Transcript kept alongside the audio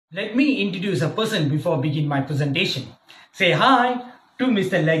Let me introduce a person before I begin my presentation. Say hi to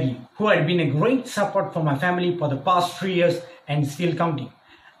Mr. Leggy, who had been a great support for my family for the past 3 years and still counting.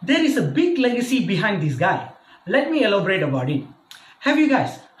 There is a big legacy behind this guy. Let me elaborate about it. Have you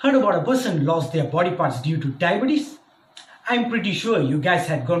guys heard about a person lost their body parts due to diabetes? I'm pretty sure you guys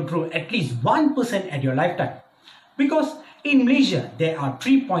had gone through at least 1% at your lifetime. Because in Malaysia, there are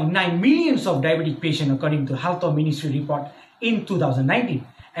 3.9 million of diabetic patients according to Health Ministry report in 2019.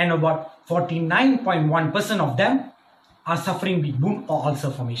 And about 49.1% of them are suffering with wound or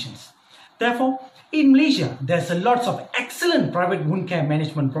ulcer formations. Therefore, in Malaysia, there's a lots of excellent private wound care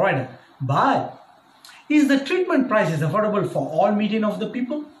management provider. But is the treatment prices affordable for all million of the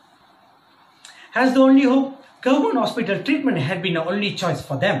people? As the only hope, government hospital treatment had been the only choice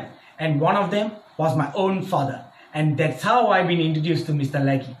for them. And one of them was my own father. And that's how I've been introduced to Mr.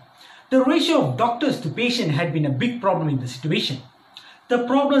 Leggy. The ratio of doctors to patient had been a big problem in the situation. The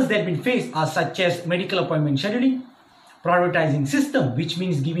problems that have been faced are such as medical appointment scheduling, prioritizing system, which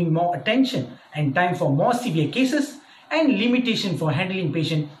means giving more attention and time for more severe cases, and limitation for handling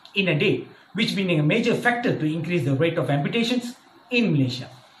patient in a day, which being a major factor to increase the rate of amputations in Malaysia.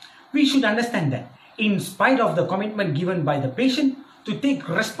 We should understand that in spite of the commitment given by the patient to take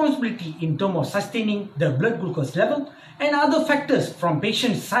responsibility in terms of sustaining the blood glucose level and other factors from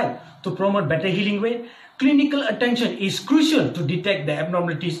patient's side to promote better healing rate, clinical attention is crucial to detect the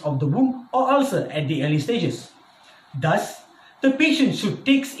abnormalities of the wound or ulcer at the early stages. Thus, the patient should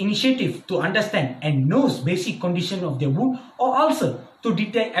take initiative to understand and knows basic condition of their wound or ulcer to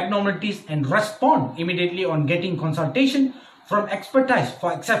detect abnormalities and respond immediately on getting consultation from expertise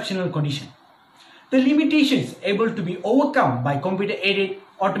for exceptional condition. The limitations able to be overcome by computer-aided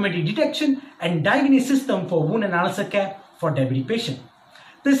automatic detection and diagnosis system for wound and ulcer care for diabetic patient.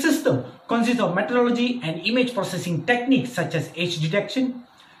 The system consists of metrology and image processing techniques such as age detection,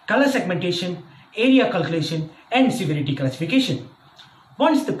 color segmentation, area calculation, and severity classification.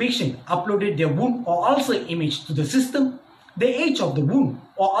 Once the patient uploaded their wound or ulcer image to the system, the age of the wound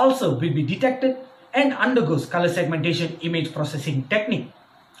or ulcer will be detected and undergoes color segmentation image processing technique.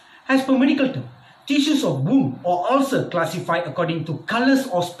 As per medical term, tissues of wound or ulcer classified according to colors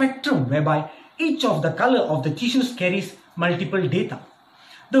or spectrum, whereby each of the color of the tissues carries multiple data.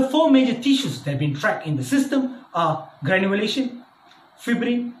 The 4 major tissues that have been tracked in the system are granulation,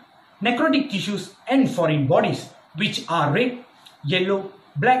 fibrin, necrotic tissues, and foreign bodies, which are red, yellow,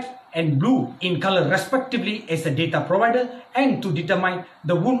 black, and blue in color respectively as the data provider and to determine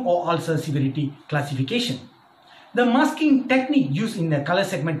the wound or ulcer severity classification. The masking technique used in the color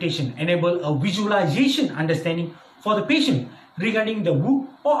segmentation enable a visualization understanding for the patient regarding the wound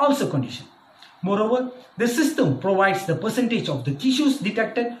or ulcer condition. Moreover, the system provides the percentage of the tissues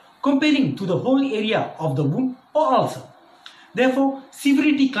detected comparing to the whole area of the wound or ulcer. Therefore,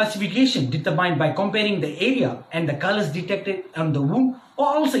 severity classification determined by comparing the area and the colors detected on the wound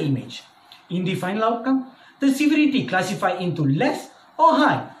or ulcer image. In the final outcome, the severity classified into less or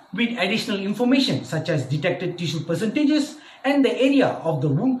high with additional information such as detected tissue percentages and the area of the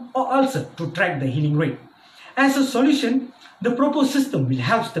wound or ulcer to track the healing rate. As a solution, the proposed system will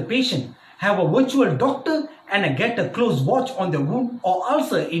help the patient have a virtual doctor and get a close watch on the wound or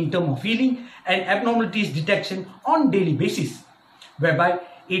ulcer in terms of healing and abnormalities detection on daily basis, whereby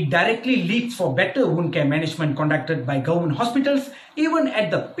it directly leads for better wound care management conducted by government hospitals even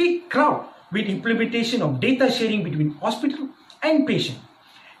at the peak crowd with implementation of data sharing between hospital and patient.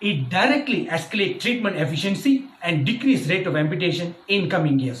 It directly escalates treatment efficiency and decrease rate of amputation in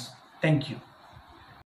coming years. Thank you.